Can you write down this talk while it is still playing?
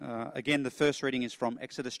Again, the first reading is from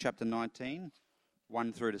Exodus chapter 19,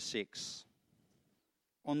 1 through to 6.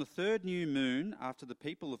 On the third new moon, after the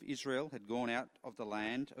people of Israel had gone out of the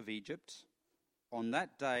land of Egypt, on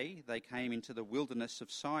that day they came into the wilderness of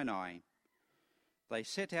Sinai. They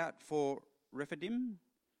set out for Rephidim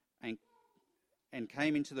and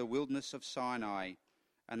came into the wilderness of Sinai,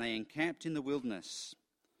 and they encamped in the wilderness.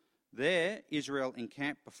 There Israel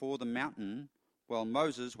encamped before the mountain, while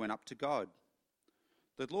Moses went up to God.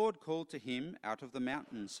 The Lord called to him out of the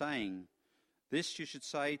mountain, saying, "This you should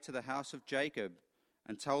say to the house of Jacob,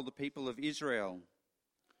 and tell the people of Israel,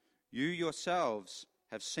 you yourselves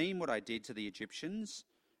have seen what I did to the Egyptians,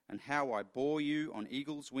 and how I bore you on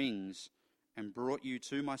eagle's wings, and brought you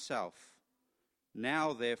to myself.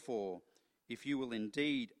 Now, therefore, if you will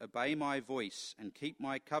indeed obey my voice and keep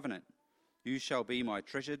my covenant, you shall be my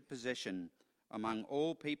treasured possession among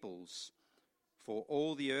all peoples, for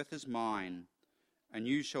all the earth is mine, and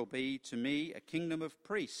you shall be to me a kingdom of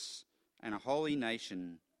priests and a holy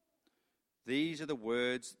nation. These are the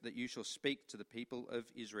words that you shall speak to the people of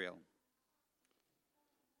Israel."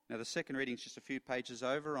 Now the second reading is just a few pages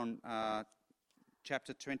over on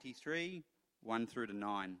chapter 23, 1 through to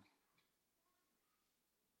 9.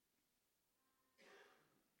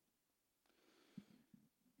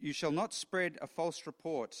 You shall not spread a false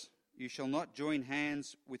report. You shall not join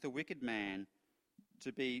hands with a wicked man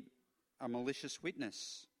to be a malicious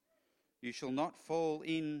witness. You shall not fall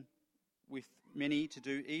in with many to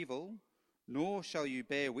do evil, nor shall you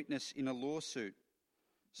bear witness in a lawsuit,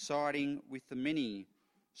 siding with the many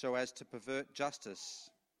so as to pervert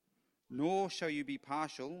justice. Nor shall you be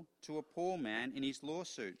partial to a poor man in his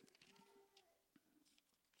lawsuit.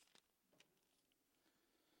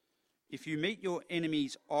 If you meet your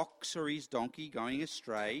enemy's ox or his donkey going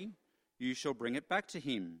astray, you shall bring it back to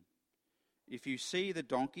him. If you see the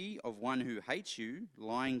donkey of one who hates you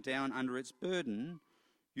lying down under its burden,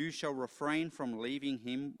 you shall refrain from leaving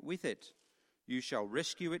him with it. You shall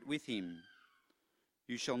rescue it with him.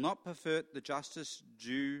 You shall not pervert the justice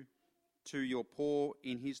due to your poor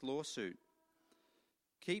in his lawsuit.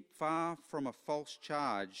 Keep far from a false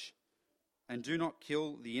charge, and do not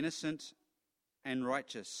kill the innocent and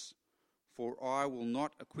righteous, for I will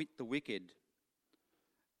not acquit the wicked.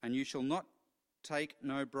 And you shall not take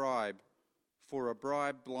no bribe, for a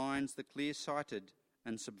bribe blinds the clear-sighted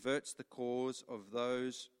and subverts the cause of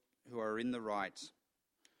those who are in the right.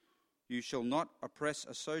 You shall not oppress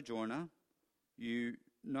a sojourner. You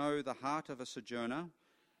know the heart of a sojourner,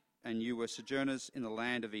 and you were sojourners in the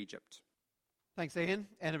land of Egypt. Thanks, Ian.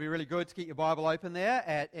 And it'd be really good to keep your Bible open there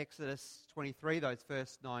at Exodus 23, those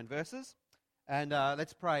first 9 verses. And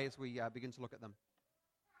let's pray as we begin to look at them.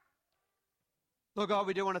 Lord God,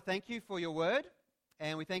 we do want to thank you for your word,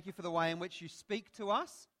 and we thank you for the way in which you speak to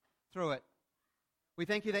us through it. We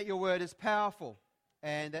thank you that your word is powerful,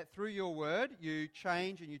 and that through your word you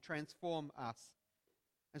change and you transform us.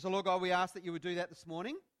 And so, Lord God, we ask that you would do that this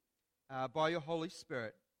morning by your Holy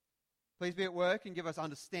Spirit. Please be at work and give us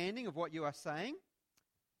understanding of what you are saying,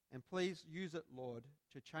 and please use it, Lord,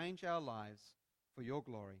 to change our lives for your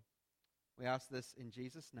glory. We ask this in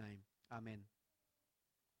Jesus' name. Amen.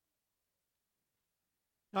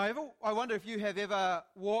 Now, I wonder if you have ever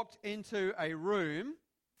walked into a room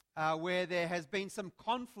where there has been some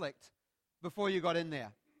conflict before you got in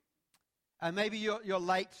there. Maybe you're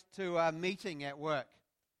late to a meeting at work.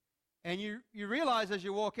 And you realize as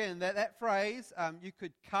you walk in that phrase, you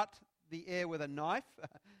could cut the air with a knife,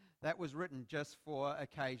 that was written just for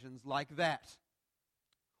occasions like that.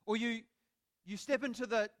 Or you step into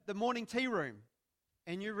the morning tea room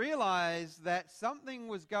and you realize that something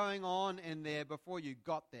was going on in there before you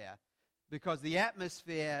got there because the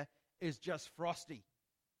atmosphere is just frosty.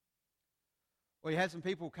 Or you had some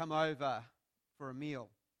people come over for a meal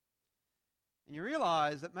and you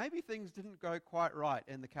realize that maybe things didn't go quite right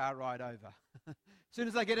in the car ride over. As soon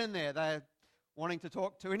as they get in there, they're wanting to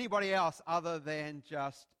talk to anybody else other than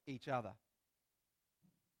just each other.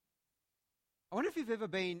 I wonder if you've ever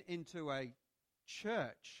been into a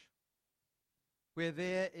church where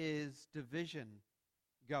there is division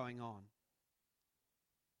going on.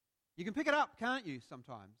 You can pick it up, can't you,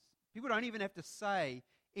 sometimes? People don't even have to say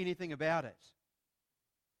anything about it.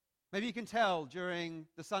 Maybe you can tell during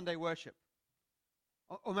the Sunday worship.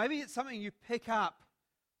 Or maybe it's something you pick up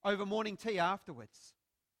over morning tea afterwards.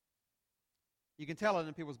 You can tell it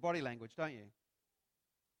in people's body language, don't you?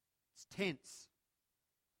 It's tense.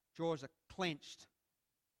 Jaws are clenched.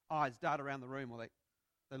 Eyes dart around the room, or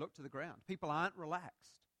they look to the ground. People aren't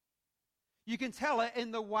relaxed. You can tell it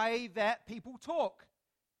in the way that people talk,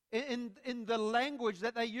 in the language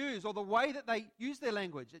that they use, or the way that they use their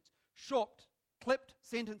language. It's short clipped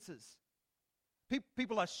sentences.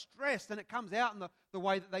 People are stressed, and it comes out in the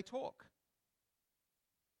way that they talk.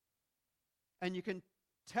 And you can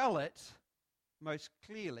tell it most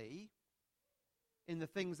clearly in the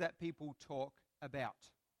things that people talk about.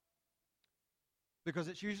 Because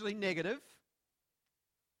it's usually negative,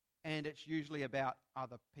 and it's usually about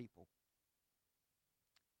other people.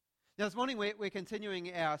 Now, this morning we're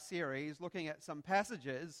continuing our series looking at some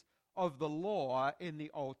passages of the law in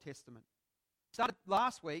the Old Testament. We started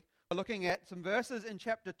last week by looking at some verses in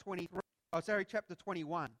chapter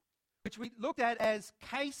 21, which we looked at as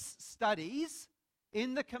case studies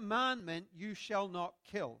in the commandment, "You shall not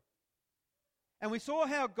kill." And we saw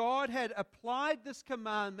how God had applied this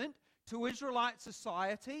commandment to Israelite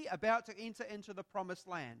society about to enter into the promised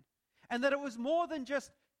land. And that it was more than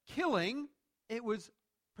just killing, it was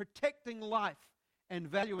protecting life and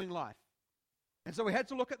valuing life. And so we had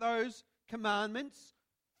to look at those commandments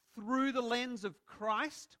through the lens of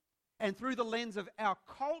Christ and through the lens of our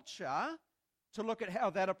culture to look at how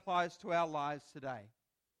that applies to our lives today.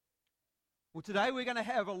 Well, today we're going to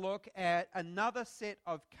have a look at another set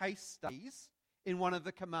of case studies in one of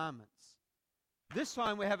the commandments. This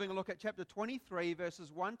time we're having a look at chapter 23,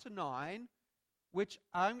 verses 1 to 9, which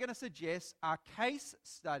I'm going to suggest are case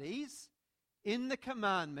studies in the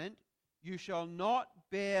commandment, "You shall not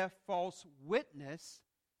bear false witness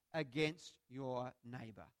against your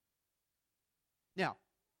neighbor." Now,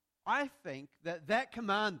 I think that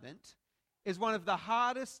commandment is one of the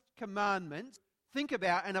hardest commandments to think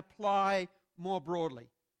about and apply more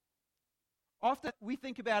broadly. Often we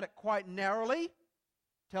think about it quite narrowly,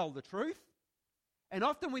 tell the truth, and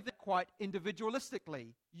often we think quite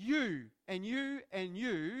individualistically, you and you and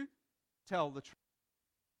you tell the truth.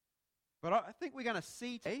 But I think we're going to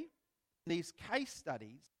see today in these case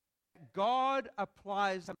studies, God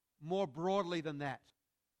applies them more broadly than that.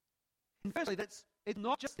 And firstly, it's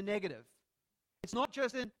not just the negative. It's not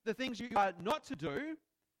just in the things you are not to do,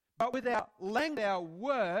 but with our language, our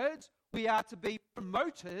words, we are to be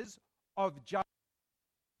promoters of justice.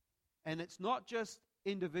 And it's not just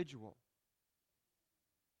individual.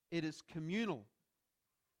 It is communal.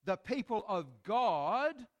 The people of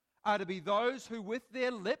God are to be those who with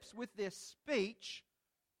their lips, with their speech,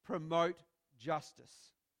 promote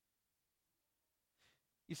justice.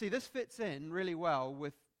 You see, this fits in really well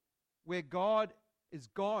with where God is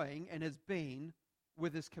going and has been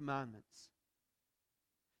with His commandments.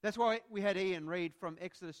 That's why we had Ian read from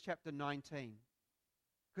Exodus chapter 19.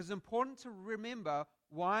 Because it's important to remember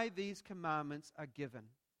why these commandments are given.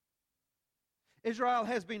 Israel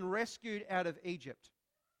has been rescued out of Egypt.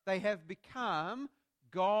 They have become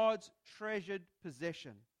God's treasured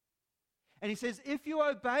possession. And He says, if you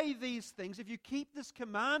obey these things, if you keep this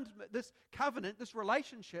commandment, this covenant, this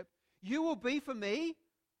relationship, you will be for me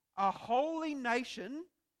a holy nation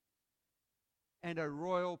and a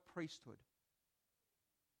royal priesthood.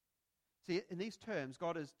 See, in these terms,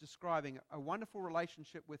 God is describing a wonderful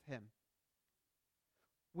relationship with Him.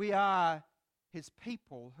 We are His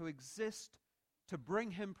people who exist to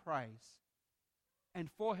bring Him praise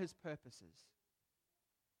and for His purposes.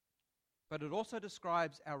 But it also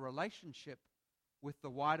describes our relationship with the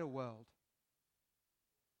wider world.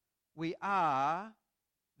 We are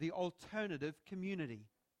the alternative community.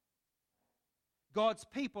 God's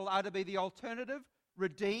people are to be the alternative,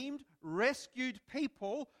 redeemed, rescued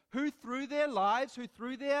people who through their lives, who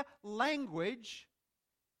through their language,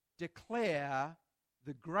 declare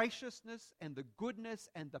the graciousness and the goodness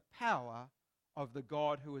and the power of the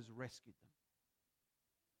God who has rescued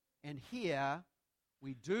them. And here,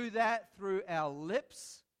 we do that through our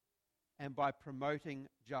lips and by promoting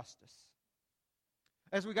justice.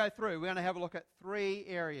 As we go through, we're going to have a look at 3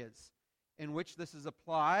 areas in which this is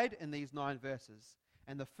applied in these 9 verses.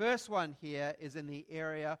 And the first one here is in the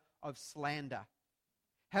area of slander.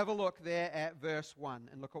 Have a look there at verse 1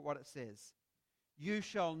 and look at what it says. You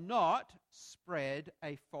shall not spread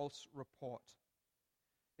a false report.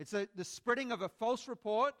 It's the spreading of a false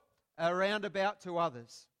report around about to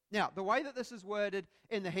others. Now, the way that this is worded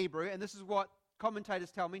in the Hebrew, and this is what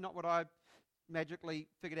commentators tell me, not what I magically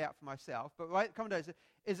figured out for myself, but the way commentators say,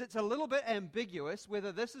 is it's a little bit ambiguous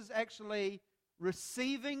whether this is actually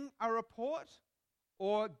receiving a report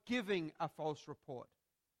or giving a false report.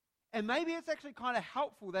 And maybe it's actually kind of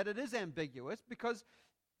helpful that it is ambiguous because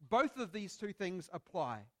both of these two things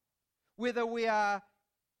apply. Whether we are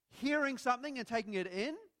hearing something and taking it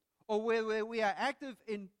in, or whether we are active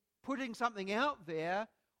in putting something out there,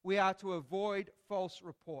 we are to avoid false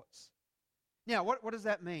reports. Now, what does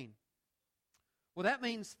that mean? Well, that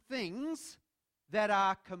means things that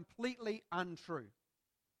are completely untrue.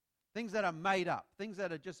 Things that are made up. Things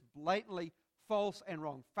that are just blatantly false and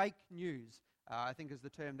wrong. Fake news, I think, is the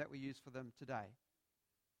term that we use for them today.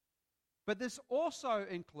 But this also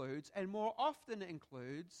includes, and more often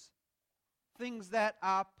includes, things that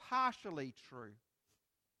are partially true,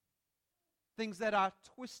 things that are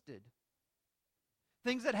twisted,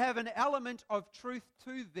 things that have an element of truth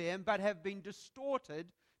to them but have been distorted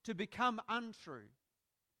to become untrue.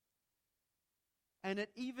 And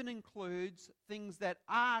it even includes things that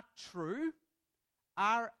are true,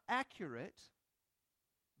 are accurate,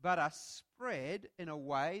 but are spread in a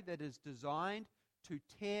way that is designed to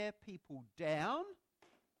tear people down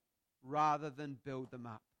rather than build them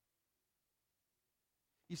up.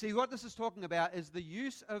 You see, what this is talking about is the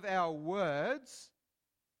use of our words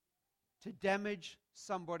to damage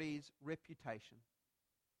somebody's reputation.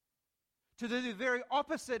 To do the very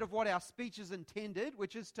opposite of what our speech is intended,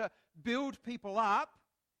 which is to build people up.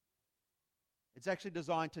 It's actually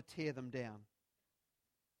designed to tear them down.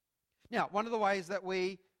 Now, one of the ways that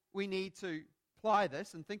we need to apply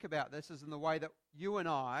this and think about this is in the way that you and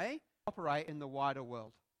I operate in the wider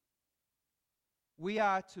world. We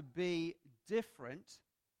are to be different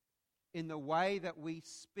in the way that we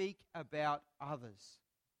speak about others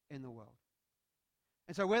in the world.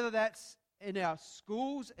 And so whether that's in our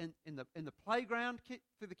schools, in the playground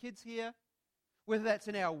for the kids here, whether that's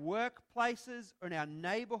in our workplaces or in our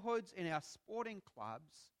neighborhoods, in our sporting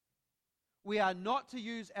clubs, we are not to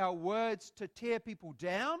use our words to tear people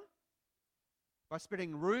down by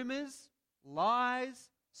spreading rumors, lies,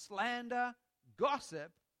 slander,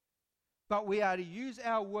 gossip, but we are to use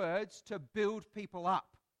our words to build people up.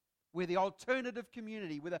 We're the alternative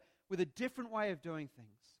community with a different way of doing things.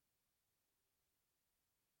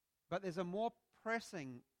 But there's a more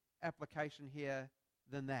pressing application here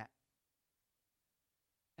than that.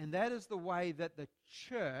 And that is the way that the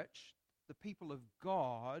church, the people of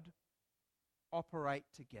God, operate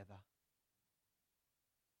together.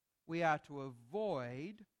 We are to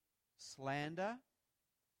avoid slander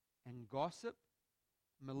and gossip,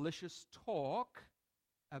 malicious talk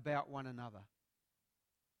about one another.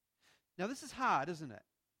 Now, this is hard, isn't it?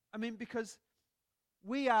 I mean, because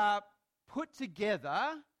we are put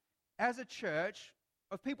together as a church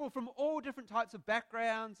of people from all different types of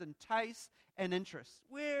backgrounds and tastes and interests.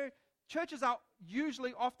 Where churches are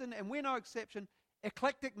usually often, and we're no exception,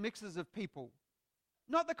 eclectic mixes of people.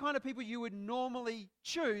 Not the kind of people you would normally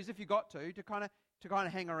choose if you got to kind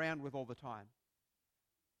of hang around with all the time.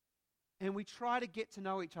 And we try to get to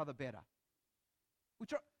know each other better.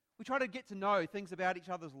 We try to get to know things about each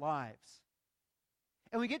other's lives.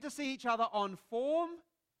 And we get to see each other on form,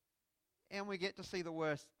 and we get to see the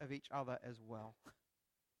worst of each other as well.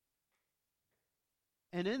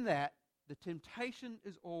 And in that, the temptation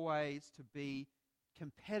is always to be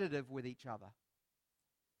competitive with each other.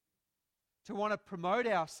 To want to promote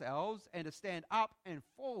ourselves and to stand up and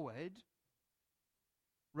forward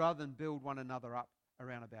rather than build one another up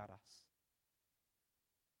around about us.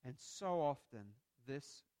 And so often,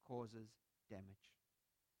 this causes damage.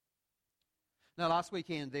 Now, last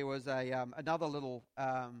weekend there was another little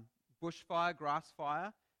bushfire, grass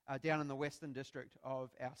fire, down in the Western District of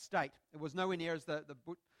our state. It was nowhere near as the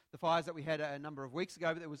fires that we had a number of weeks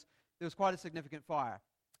ago, but there was quite a significant fire.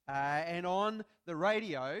 And on the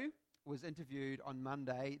radio was interviewed on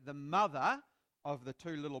Monday the mother of the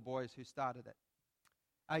two little boys who started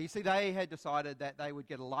it. You see, they had decided that they would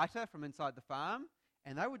get a lighter from inside the farm,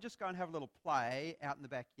 and they would just go and have a little play out in the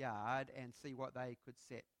backyard and see what they could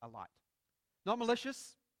set alight. Not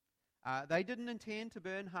malicious. They didn't intend to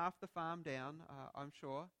burn half the farm down, I'm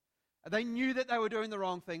sure. They knew that they were doing the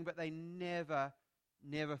wrong thing, but they never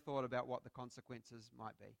thought about what the consequences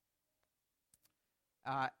might be.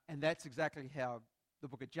 And that's exactly how the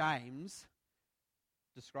book of James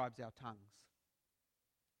describes our tongues.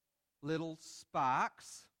 Little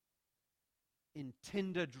sparks in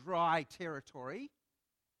tinder, dry territory,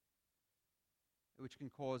 which can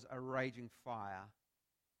cause a raging fire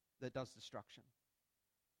that does destruction.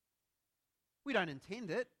 We don't intend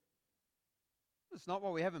it. It's not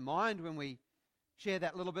what we have in mind when we share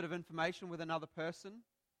that little bit of information with another person.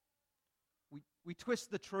 We twist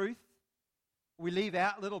the truth. We leave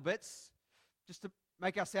out little bits just to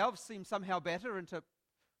make ourselves seem somehow better and to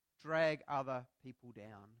drag other people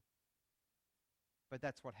down. But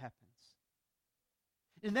that's what happens.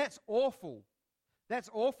 And that's awful. That's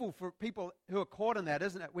awful for people who are caught in that,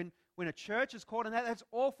 isn't it? When a church is caught in that, that's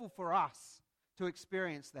awful for us to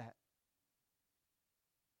experience that.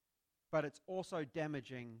 But it's also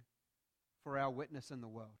damaging for our witness in the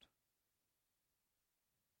world.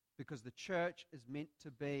 Because the church is meant to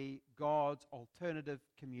be God's alternative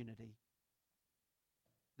community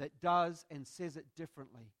that does and says it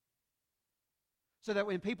differently so that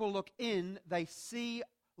when people look in, they see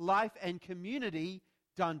life and community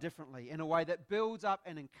done differently in a way that builds up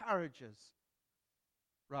and encourages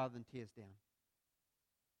rather than tears down.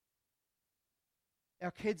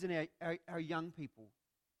 Our kids and our young people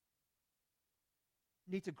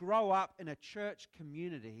need to grow up in a church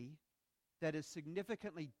community that is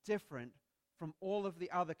significantly different from all of the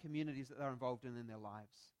other communities that they're involved in their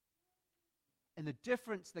lives. And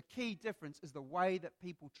the key difference is the way that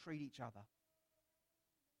people treat each other.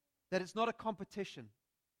 That it's not a competition.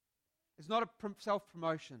 It's not a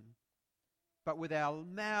self-promotion. But with our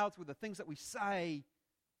mouths, with the things that we say,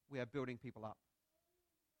 we are building people up.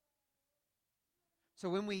 So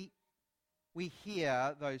when we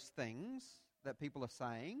hear those things that people are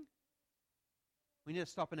saying, we need to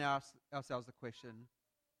stop and ask ourselves the question,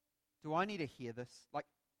 do I need to hear this? Like,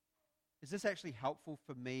 is this actually helpful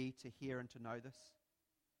for me to hear and to know this?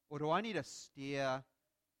 Or do I need to steer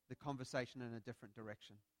the conversation in a different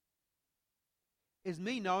direction? Is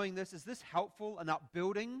me knowing this, is this helpful and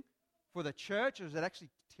upbuilding for the church, or is it actually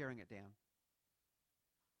tearing it down?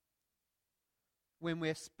 When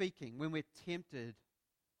we're speaking, when we're tempted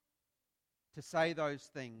to say those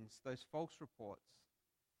things, those false reports,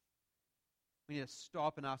 we need to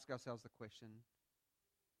stop and ask ourselves the question,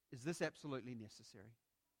 is this absolutely necessary?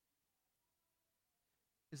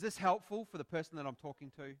 Is this helpful for the person that I'm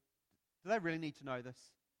talking to? Do they really need to know this?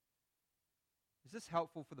 Is this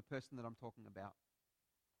helpful for the person that I'm talking about?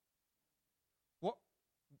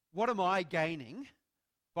 What am I gaining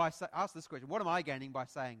by ask this question, what am I gaining by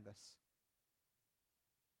saying this?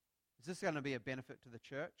 Is this going to be a benefit to the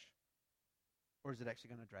church? Or is it actually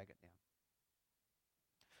going to drag it down?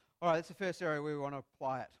 All right, that's the first area where we want to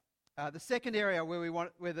apply it. The second area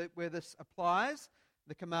where this applies,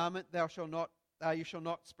 the commandment, you shall not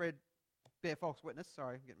bear false witness.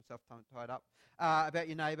 Sorry, I'm getting myself tied up. About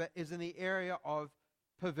your neighbour, is in the area of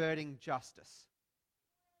perverting justice.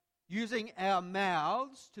 Using our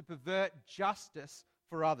mouths to pervert justice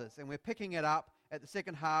for others. And we're picking it up at the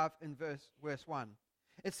second half in verse 1.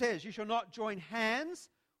 It says, you shall not join hands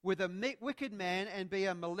with a wicked man and be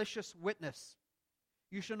a malicious witness.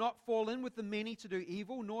 You shall not fall in with the many to do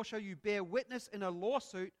evil, nor shall you bear witness in a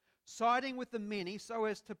lawsuit, siding with the many so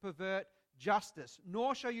as to pervert justice,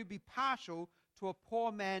 nor shall you be partial to a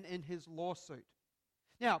poor man in his lawsuit.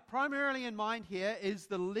 Now, primarily in mind here is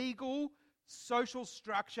the legal social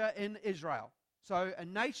structure in Israel. So a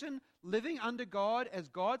nation living under God as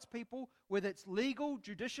God's people with its legal,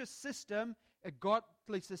 judicious system, a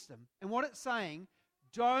godly system. And what it's saying,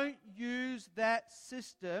 don't use that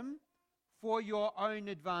system for your own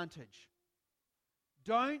advantage.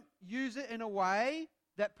 Don't use it in a way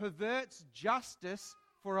that perverts justice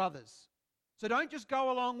for others. So don't just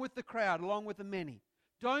go along with the crowd, along with the many.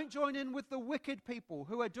 Don't join in with the wicked people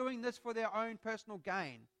who are doing this for their own personal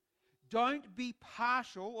gain. Don't be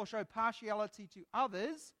partial or show partiality to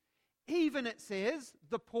others, even, it says,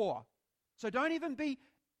 the poor. So don't even be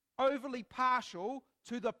overly partial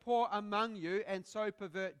to the poor among you and so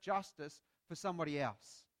pervert justice for somebody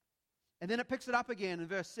else. And then it picks it up again in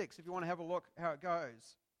verse 6, if you want to have a look how it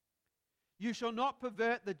goes. You shall not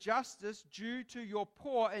pervert the justice due to your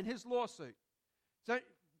poor in his lawsuit. So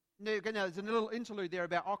now there's a little interlude there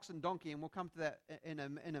about ox and donkey, and we'll come to that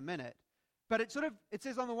in a minute. But it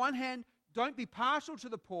says on the one hand, don't be partial to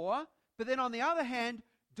the poor, but then on the other hand,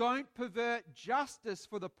 don't pervert justice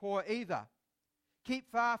for the poor either.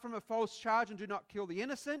 Keep far from a false charge and do not kill the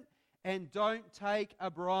innocent, and don't take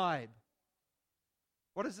a bribe.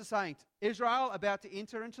 What is it saying? Israel about to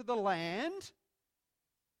enter into the land,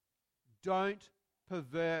 don't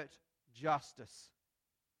pervert justice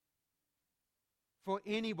for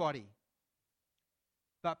anybody,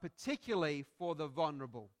 but particularly for the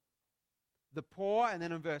vulnerable. The poor, and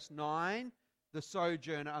then in verse 9, the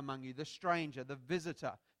sojourner among you, the stranger, the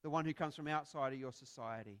visitor, the one who comes from outside of your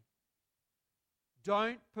society.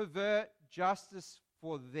 Don't pervert justice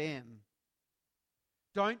for them.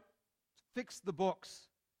 Don't fix the books.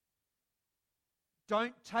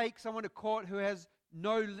 Don't take someone to court who has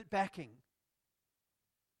no backing.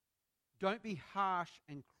 Don't be harsh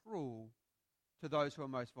and cruel to those who are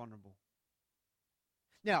most vulnerable.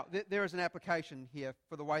 Now, there is an application here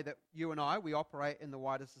for the way that you and I, we operate in the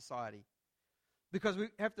wider society. Because we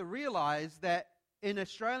have to realize that in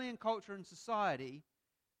Australian culture and society,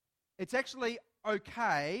 it's actually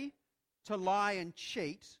okay to lie and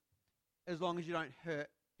cheat as long as you don't hurt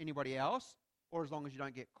anybody else or as long as you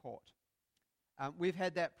don't get caught. We've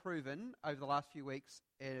had that proven over the last few weeks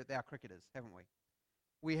with our cricketers, haven't we?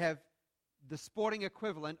 We have the sporting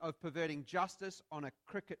equivalent of perverting justice on a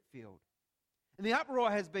cricket field. And the uproar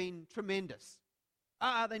has been tremendous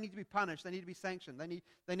They need to be punished. They need to be sanctioned.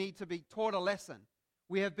 They need to be taught a lesson.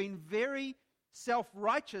 We have been very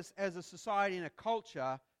self-righteous as a society and a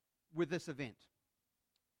culture with this event.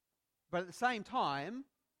 But at the same time,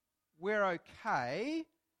 we're okay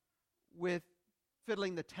with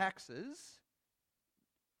fiddling the taxes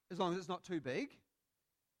as long as it's not too big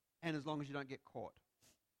and as long as you don't get caught.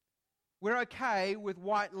 We're okay with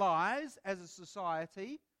white lies as a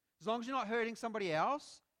society as long as you're not hurting somebody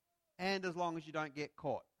else and as long as you don't get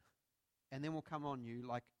caught. And then we'll come on you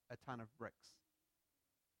like a ton of bricks.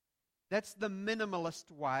 That's the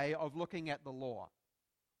minimalist way of looking at the law.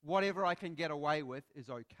 Whatever I can get away with is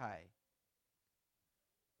okay.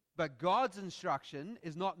 But God's instruction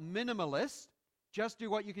is not minimalist, just do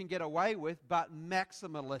what you can get away with, but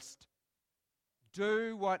maximalist.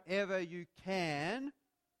 Do whatever you can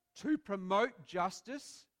to promote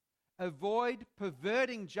justice, avoid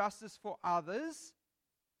perverting justice for others,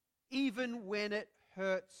 even when it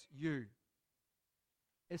hurts you.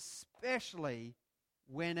 Especially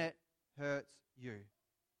when it hurts you.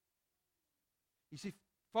 You see,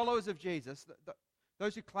 followers of Jesus,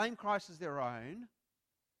 those who claim Christ as their own,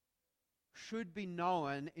 should be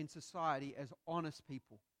known in society as honest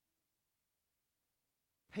people.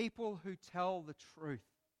 People who tell the truth.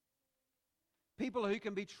 People who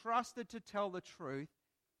can be trusted to tell the truth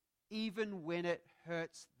even when it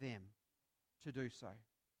hurts them to do so.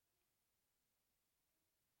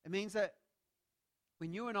 It means that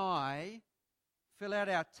when you and I fill out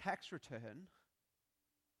our tax return,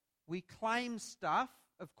 we claim stuff,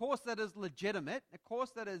 of course that is legitimate, of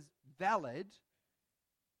course that is valid,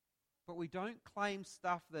 but we don't claim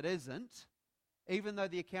stuff that isn't, even though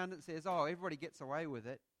the accountant says, oh, everybody gets away with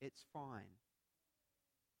it, it's fine.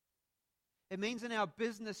 It means in our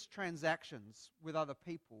business transactions with other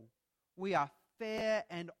people, we are fair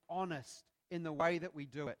and honest in the way that we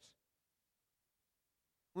do it.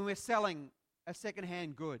 When we're selling a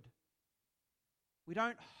second-hand good, we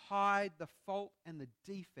don't hide the fault and the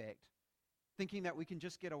defect thinking that we can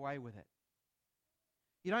just get away with it.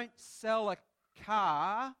 You don't sell a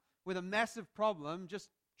car with a massive problem just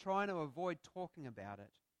trying to avoid talking about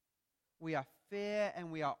it. We are fair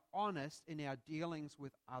and we are honest in our dealings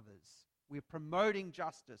with others. We're promoting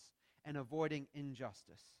justice and avoiding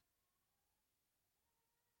injustice.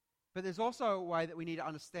 But there's also a way that we need to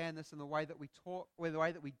understand this in the way that we talk, or the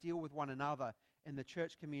way that we deal with one another in the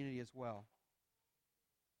church community as well.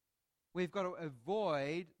 We've got to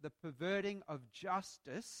avoid the perverting of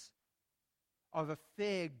justice, of a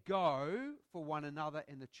fair go for one another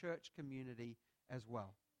in the church community as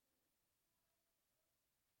well.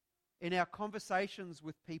 In our conversations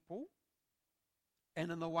with people, and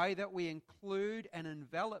in the way that we include and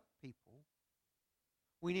envelop people,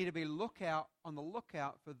 we need to be on the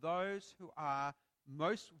lookout for those who are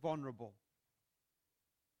most vulnerable,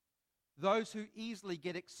 those who easily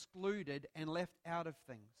get excluded and left out of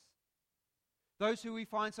things, those who we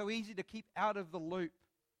find so easy to keep out of the loop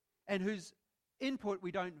and whose input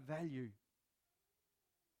we don't value.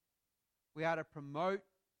 We are to promote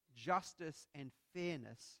justice and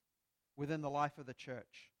fairness within the life of the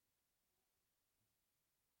church.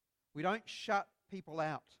 We don't shut people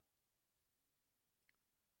out.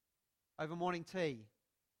 Over morning tea,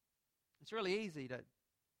 it's really easy to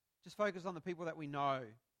just focus on the people that we know,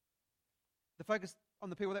 to focus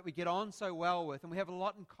on the people that we get on so well with and we have a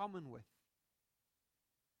lot in common with,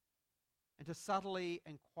 and to subtly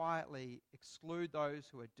and quietly exclude those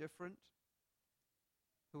who are different,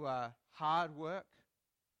 who are hard work,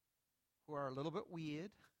 who are a little bit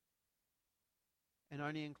weird, and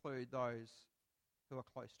only include those who are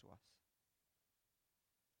close to us.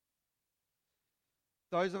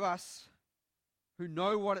 Those of us who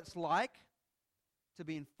know what it's like to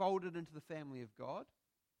be enfolded into the family of God,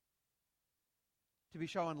 to be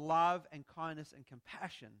shown love and kindness and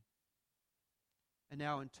compassion, and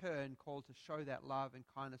now in turn called to show that love and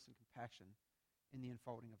kindness and compassion in the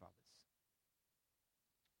enfolding of others.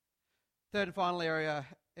 Third and final area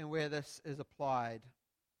in where this is applied,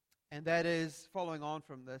 and that is, following on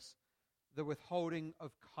from this, the withholding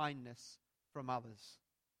of kindness from others.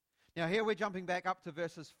 Now here we're jumping back up to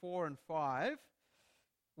verses 4 and 5,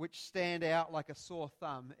 which stand out like a sore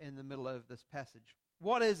thumb in the middle of this passage.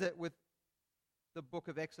 What is it with the book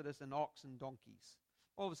of Exodus and ox and donkeys?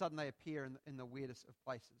 All of a sudden they appear in the weirdest of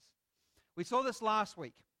places. We saw this last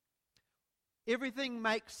week. Everything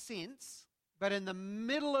makes sense, but in the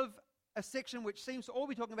middle of a section which seems to all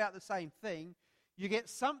be talking about the same thing, you get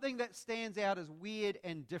something that stands out as weird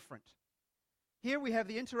and different. Here we have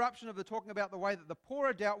the interruption of the talking about the way that the poor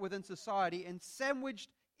are dealt with in society, and sandwiched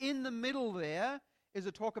in the middle there is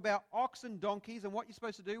a talk about ox and donkeys and what you're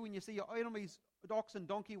supposed to do when you see your enemy's ox and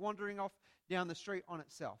donkey wandering off down the street on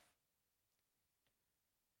itself.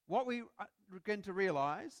 What we begin to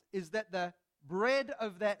realize is that the bread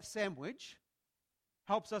of that sandwich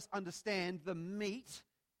helps us understand the meat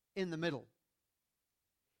in the middle.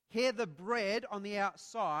 Here, the bread on the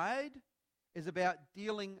outside is about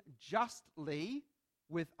dealing justly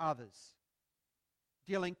with others,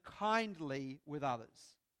 dealing kindly with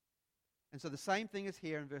others. And so the same thing is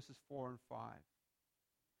here in verses 4 and 5.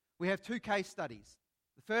 We have two case studies.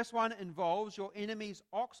 The first one involves your enemy's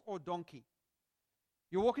ox or donkey.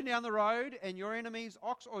 You're walking down the road and your enemy's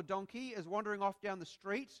ox or donkey is wandering off down the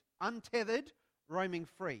street, untethered, roaming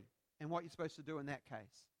free, and what you're supposed to do in that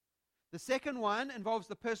case. The second one involves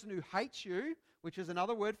the person who hates you, which is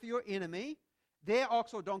another word for your enemy, their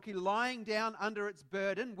ox or donkey lying down under its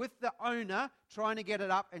burden with the owner trying to get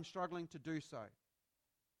it up and struggling to do so.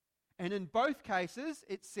 And in both cases,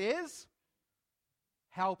 it says,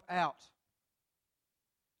 help out.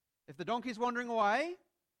 If the donkey is wandering away,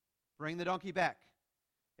 bring the donkey back.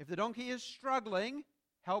 If the donkey is struggling,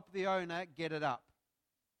 help the owner get it up.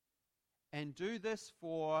 And do this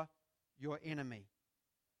for your enemy.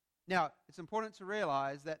 Now, it's important to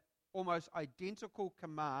realize that almost identical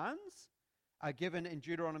commands are given in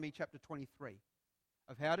Deuteronomy chapter 23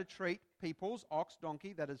 of how to treat people's ox,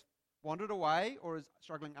 donkey that has wandered away or is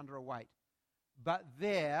struggling under a weight. But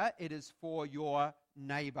there it is for your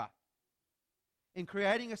neighbor. In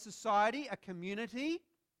creating a society, a community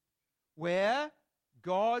where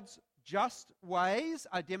God's just ways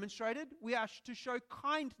are demonstrated, we are to show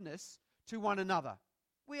kindness to one another.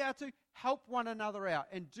 We are to help one another out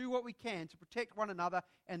and do what we can to protect one another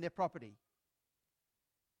and their property.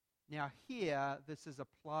 Now here, this is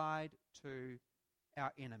applied to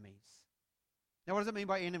our enemies. Now what does it mean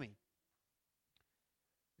by enemy?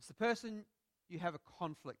 It's the person you have a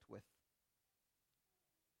conflict with.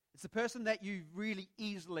 It's the person that you really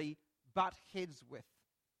easily butt heads with.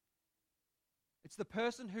 It's the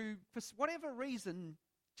person who, for whatever reason,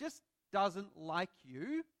 just doesn't like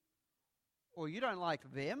you, or you don't like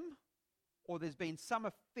them, or there's been some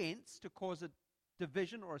offense to cause a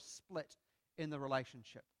division or a split in the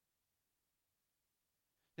relationship.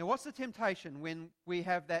 Now, what's the temptation when we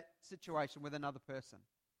have that situation with another person?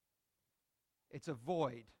 It's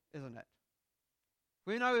avoid, isn't it?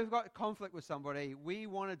 We know we've got conflict with somebody. We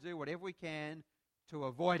want to do whatever we can to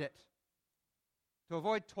avoid it, to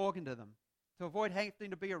avoid talking to them, to avoid having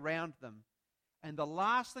to be around them. And the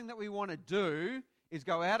last thing that we want to do is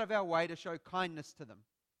go out of our way to show kindness to them.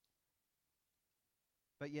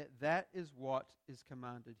 But yet that is what is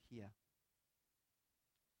commanded here.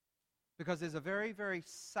 Because there's a very, very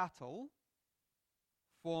subtle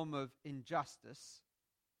form of injustice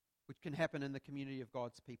which can happen in the community of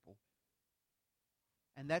God's people.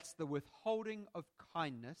 And that's the withholding of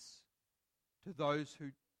kindness to those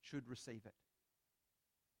who should receive it.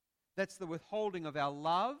 That's the withholding of our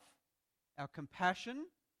love, our compassion,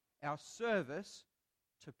 our service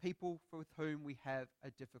to people with whom we have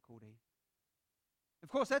a difficulty. Of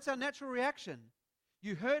course, that's our natural reaction.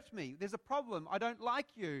 You hurt me. There's a problem. I don't like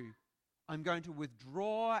you. I'm going to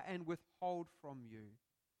withdraw and withhold from you.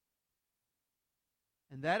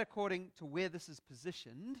 And that, according to where this is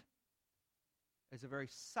positioned, is a very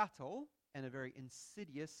subtle and a very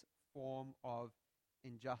insidious form of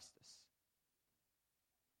injustice.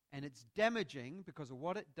 And it's damaging because of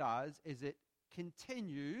what it does is it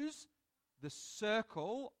continues the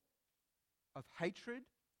circle of hatred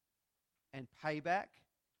and payback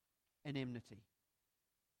and enmity.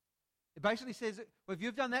 It basically says, well, if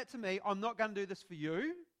you've done that to me, I'm not going to do this for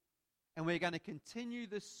you. And we're going to continue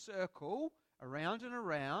this circle around and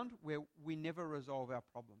around where we never resolve our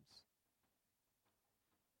problems.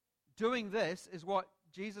 Doing this is what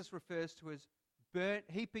Jesus refers to as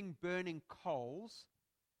heaping burning coals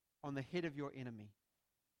on the head of your enemy.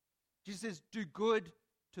 Jesus says, do good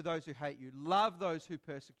to those who hate you. Love those who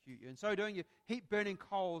persecute you. And so doing, you heap burning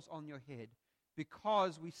coals on your head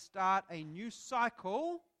because we start a new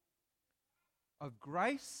cycle of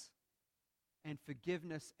grace and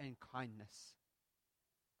forgiveness and kindness.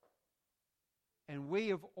 And we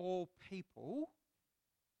of all people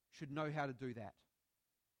should know how to do that.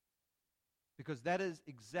 Because that is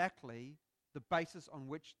exactly the basis on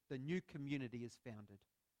which the new community is founded.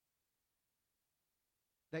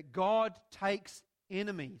 That God takes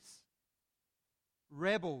enemies,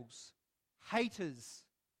 rebels, haters,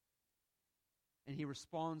 and He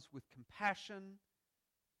responds with compassion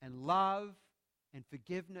and love and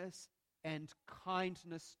forgiveness and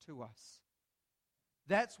kindness to us.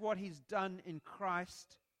 That's what He's done in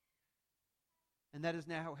Christ. And that is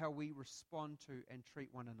now how we respond to and treat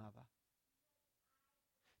one another.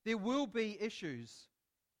 There will be issues.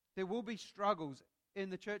 There will be struggles in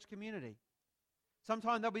the church community.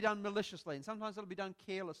 Sometimes they'll be done maliciously, and sometimes they'll be done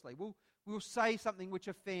carelessly. We'll say something which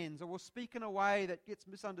offends, or we'll speak in a way that gets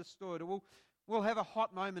misunderstood, or we'll have a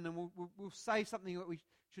hot moment and we'll say something that we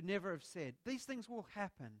should never have said. These things will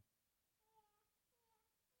happen.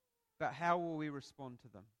 But how will we respond to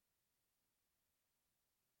them?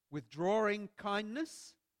 Withdrawing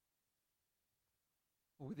kindness,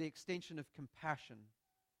 or with the extension of compassion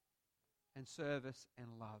and service and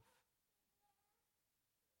love?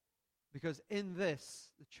 Because in this,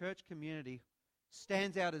 the church community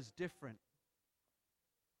stands out as different,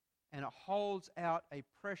 and it holds out a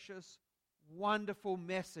precious, wonderful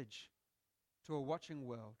message to a watching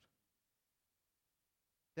world.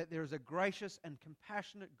 That there is a gracious and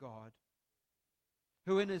compassionate God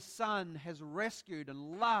who in His Son has rescued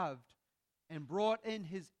and loved and brought in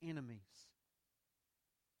His enemies.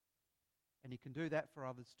 And He can do that for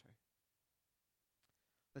others too.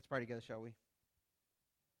 Let's pray together, shall we?